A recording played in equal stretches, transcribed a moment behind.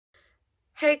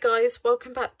Hey guys,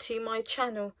 welcome back to my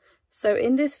channel. So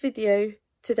in this video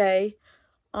today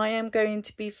I am going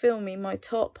to be filming my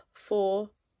top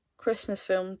 4 Christmas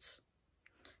films.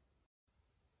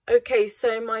 Okay,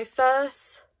 so my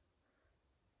first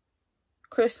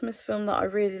Christmas film that I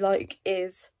really like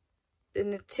is the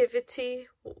Nativity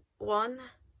one.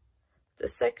 The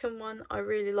second one I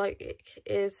really like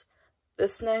is The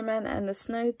Snowman and the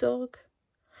Snow Dog.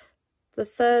 The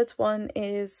third one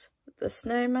is The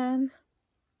Snowman.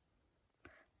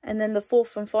 And then the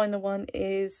fourth and final one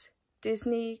is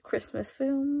Disney Christmas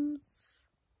films.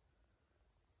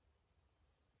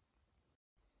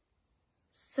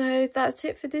 So that's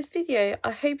it for this video.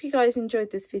 I hope you guys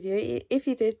enjoyed this video. If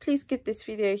you did, please give this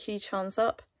video a huge thumbs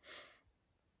up.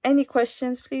 Any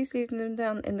questions, please leave them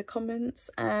down in the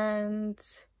comments. And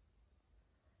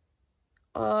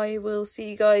I will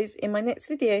see you guys in my next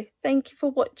video. Thank you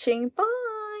for watching. Bye.